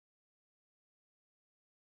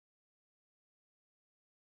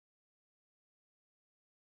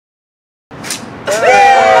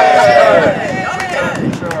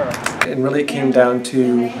and really it came down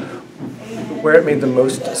to where it made the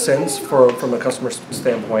most sense from a customer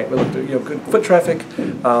standpoint. We looked at good foot traffic,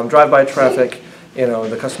 drive-by traffic,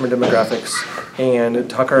 the customer demographics, and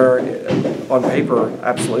Tucker, on paper,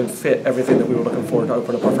 absolutely fit everything that we were looking for to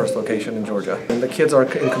open up our first location in Georgia. And the kids are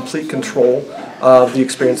in complete control of the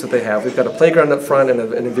experience that they have. We've got a playground up front and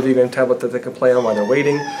a video game tablet that they can play on while they're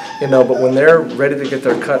waiting, but when they're ready to get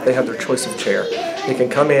their cut, they have their choice of chair. They can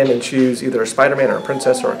come in and choose either a Spider-Man or a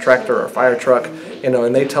princess or a tractor or a fire truck,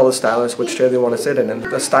 and they tell the stylist which chair they want to sit in. And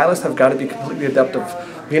the stylists have got to be completely adept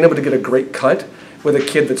of being able to get a great cut with a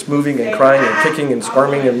kid that's moving and crying and kicking and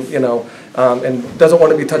squirming and doesn't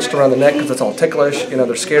want to be touched around the neck because it's all ticklish.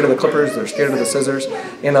 They're scared of the clippers, they're scared of the scissors,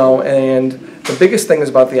 and the biggest thing is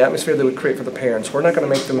about the atmosphere that we create for the parents. We're not going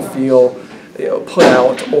to make them feel put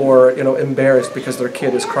out or embarrassed because their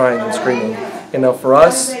kid is crying and screaming. For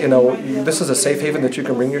us, this is a safe haven that you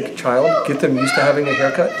can bring your child, get them used to having a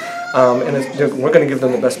haircut, and we're going to give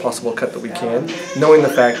them the best possible cut that we can, knowing the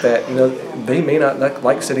fact that they may not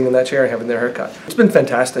like sitting in that chair and having their haircut. It's been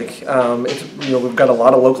fantastic. We've got a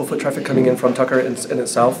lot of local foot traffic coming in from Tucker in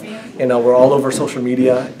itself. We're all over social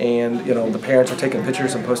media, and the parents are taking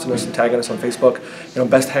pictures and posting us and tagging us on Facebook.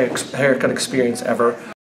 Best haircut experience ever.